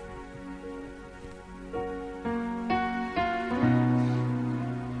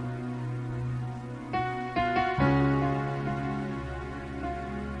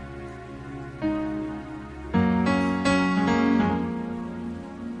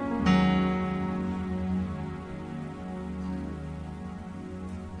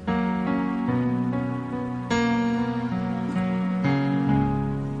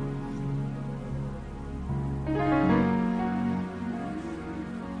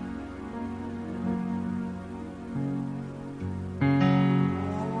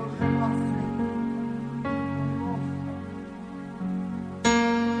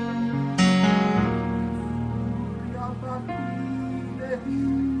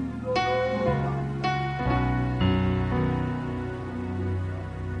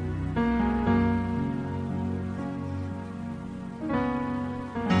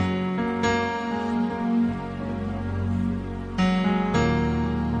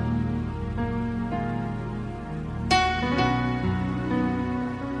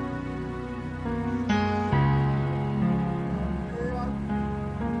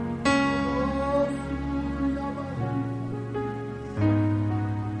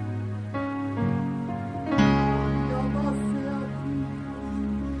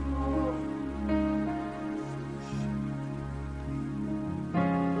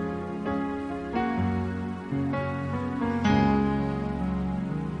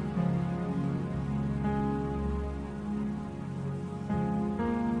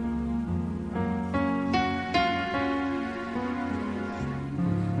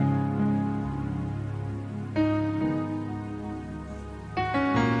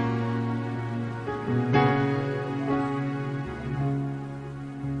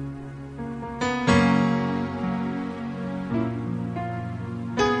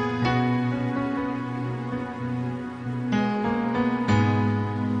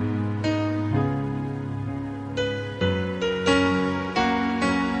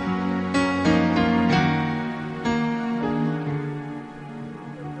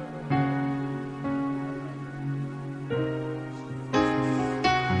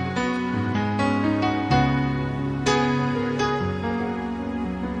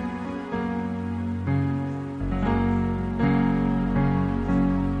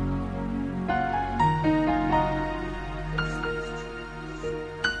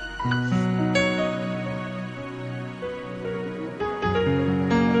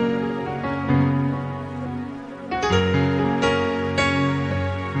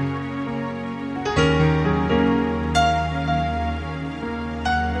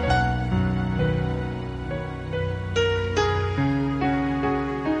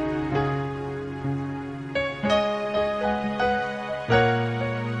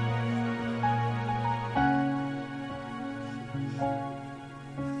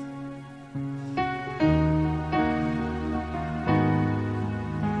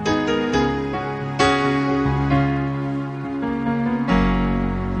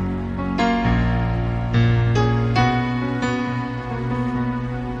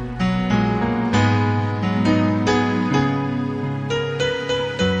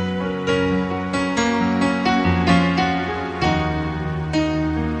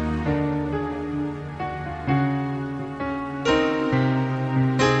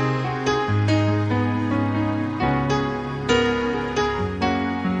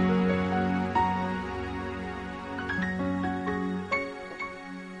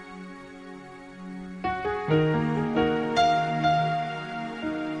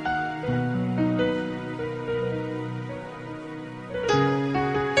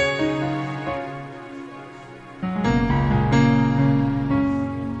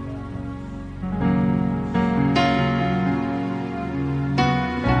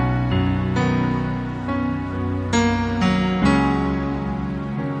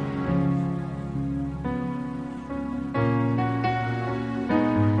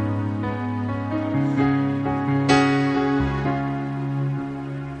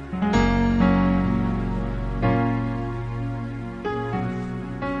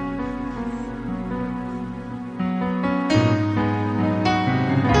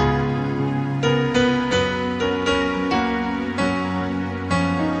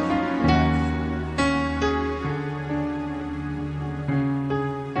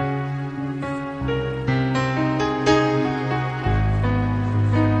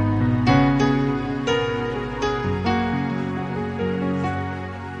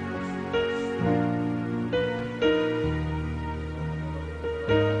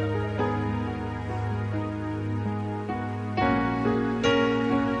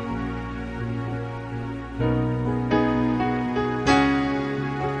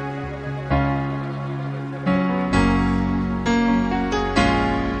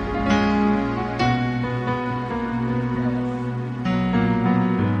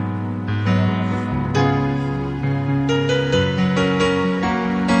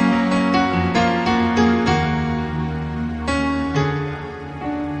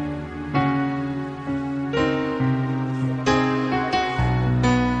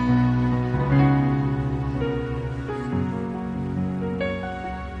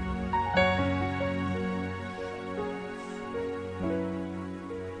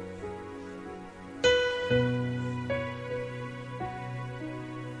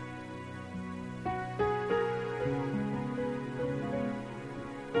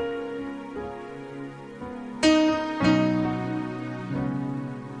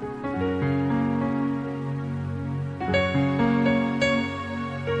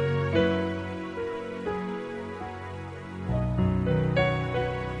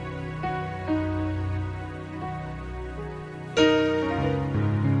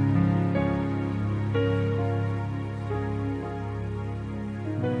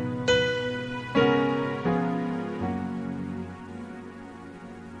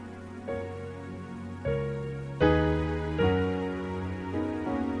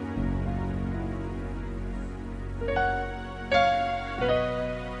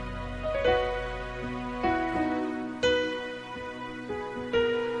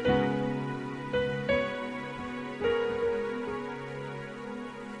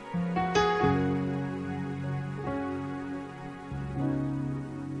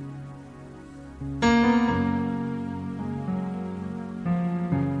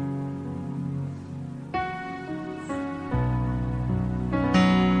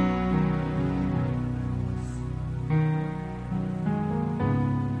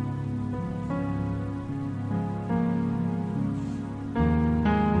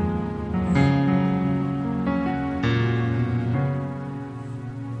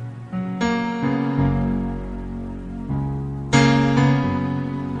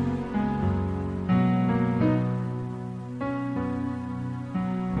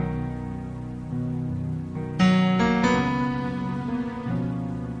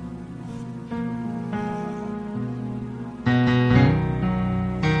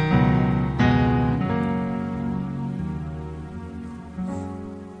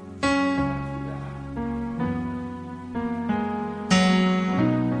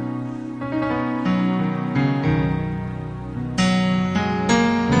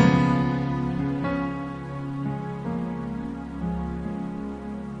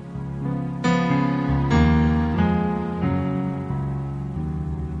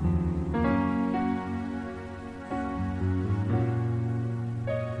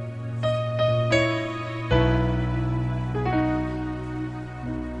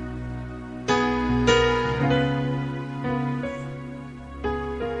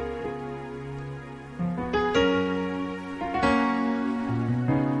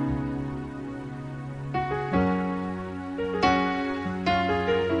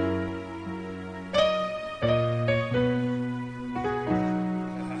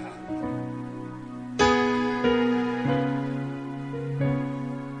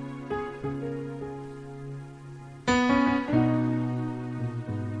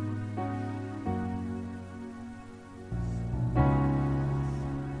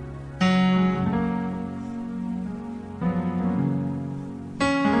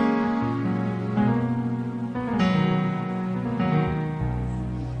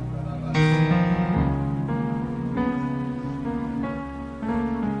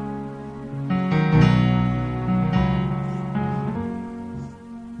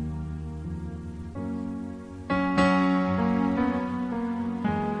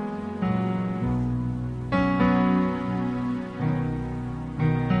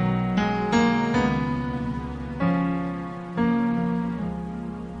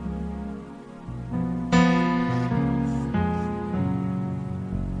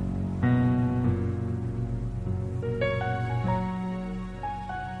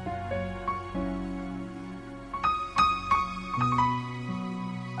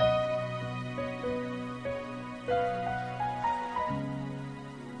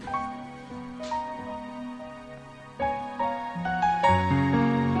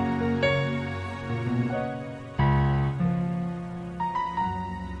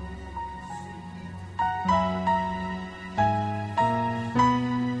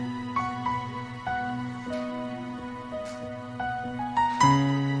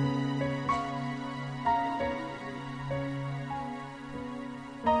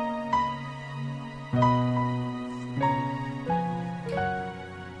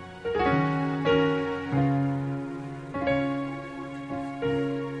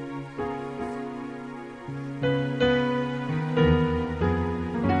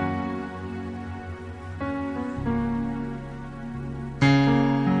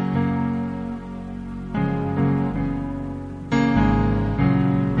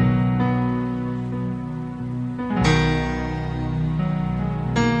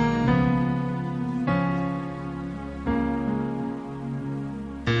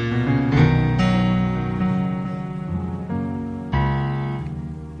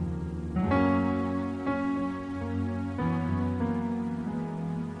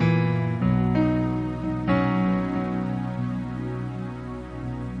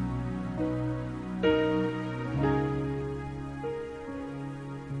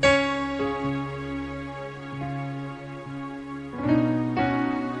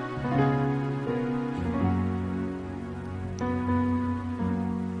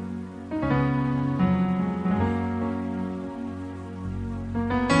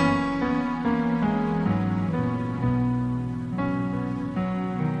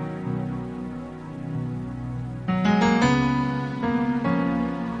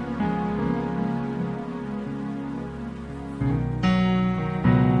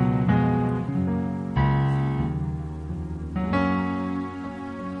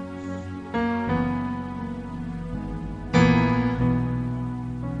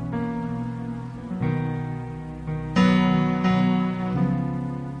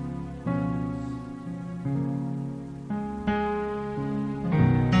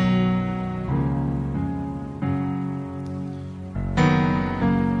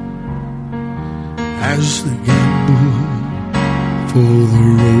 as they gamble for the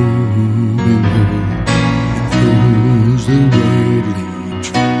road below, and throws the worldly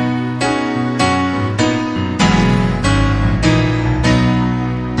tree.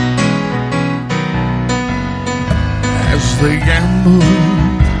 As they gamble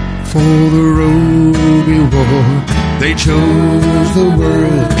for the road below, they chose the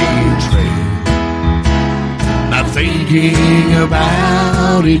worldly trail, not thinking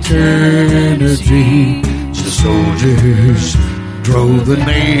about eternity. The soldiers drove the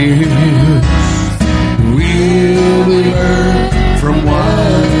nails. Will we learn from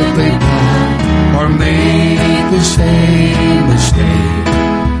what they've done, or make the same mistake?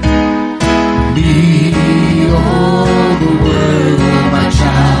 Be all the world, my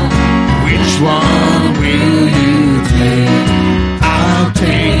child, which one will you take? I'll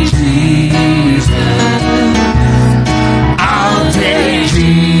take Jesus. I'll take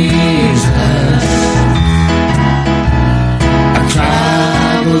Jesus. I've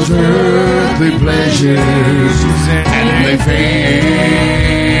tried those earthly pleasures and they fail.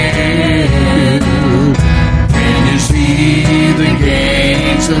 When you see the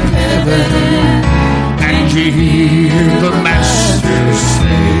gates of heaven and you hear the Master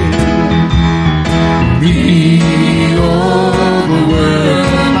say, be all the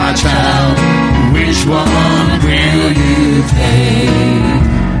world, my child, which one will you take?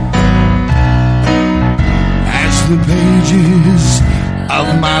 As the pages of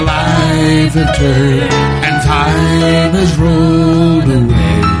my life have turned and time has rolled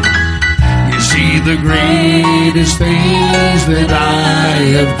away, you see the greatest things that I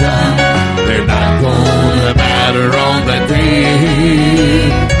have done, they're not gonna matter on that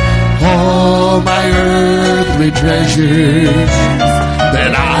day. All my earthly treasures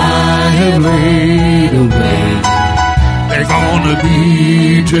that I have laid away, they're gonna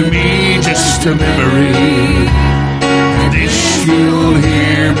be to me just a memory. And this you'll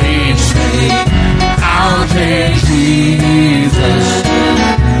hear me say, I'll take Jesus.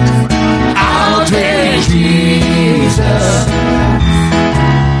 I'll take Jesus.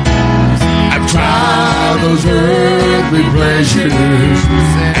 I've tried those earthly pleasures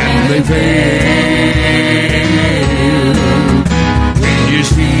and they fail. When you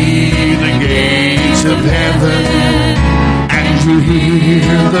see the gates of heaven and you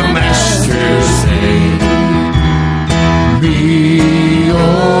hear the Master say, be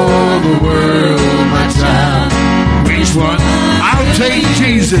all the world, my child, which one? I'll take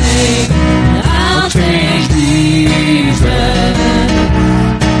Jesus. I'll take Jesus.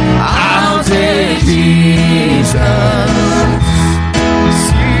 I'll take Jesus.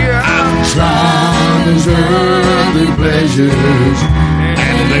 I've tried those earthly pleasures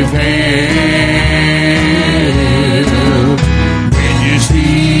and they fail. When you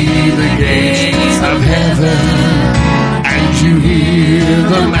see the gates of heaven and you hear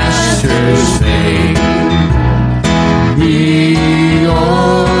the Master say, be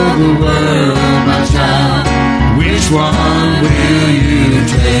all the world, my child, which one will you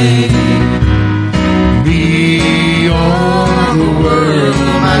take? Be all the world,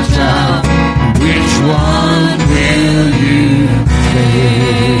 my child, which one will you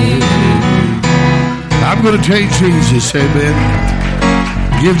take? I'm going to take Jesus, amen.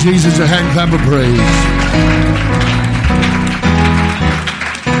 Give Jesus a hand clap of praise.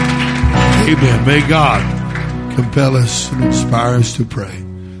 Amen. May God compel us and inspire us to pray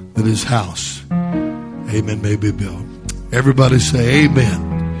that His house, amen, may be built. Everybody say amen.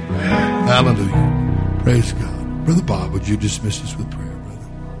 Hallelujah. Praise God. Brother Bob, would you dismiss us with prayer, brother?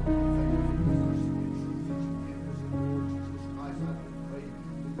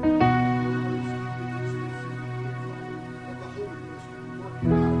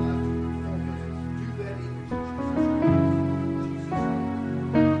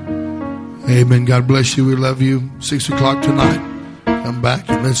 Amen. God bless you. We love you. 6 o'clock tonight. Come back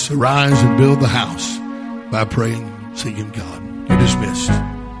and let's arise and build the house by praying, singing God. You're dismissed.